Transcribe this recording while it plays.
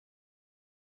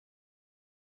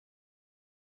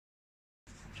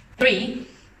3.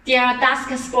 There are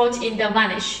dust spots in the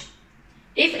varnish.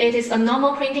 If it is a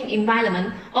normal printing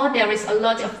environment or there is a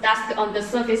lot of dust on the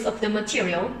surface of the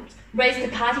material,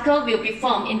 raised particles will be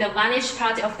formed in the varnish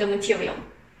part of the material.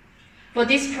 For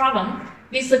this problem,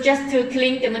 we suggest to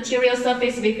clean the material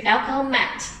surface with alcohol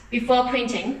mat before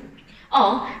printing,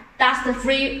 or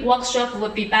dust-free workshop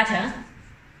would be better.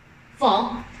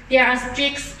 4. There are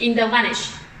streaks in the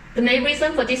varnish. The main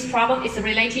reason for this problem is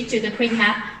related to the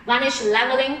printhead, varnish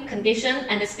leveling condition,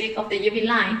 and the speed of the UV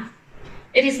line.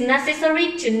 It is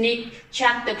necessary to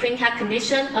check the printhead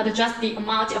condition or adjust the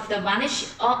amount of the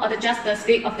varnish or adjust the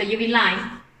speed of the UV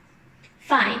line.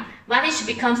 5. Varnish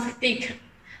becomes thick,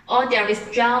 or there is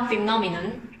gel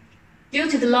phenomenon.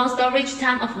 Due to the long storage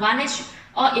time of varnish,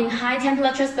 or in high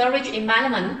temperature storage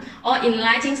environment, or in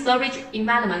lighting storage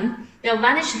environment, the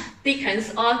varnish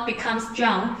thickens or becomes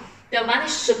gel. The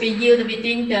varnish should be used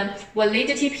within the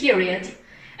validity period,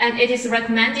 and it is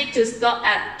recommended to store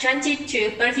at 20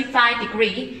 to 35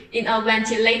 degrees in a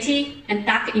ventilated and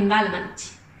dark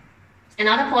environment.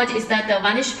 Another point is that the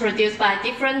varnish produced by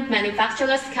different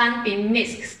manufacturers can be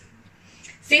mixed,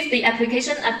 since the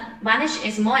application of varnish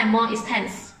is more and more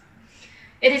intense.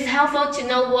 It is helpful to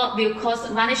know what will cause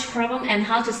varnish problem and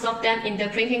how to solve them in the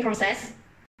printing process.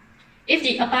 If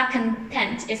the above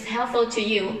content is helpful to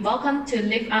you, welcome to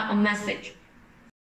leave out a message.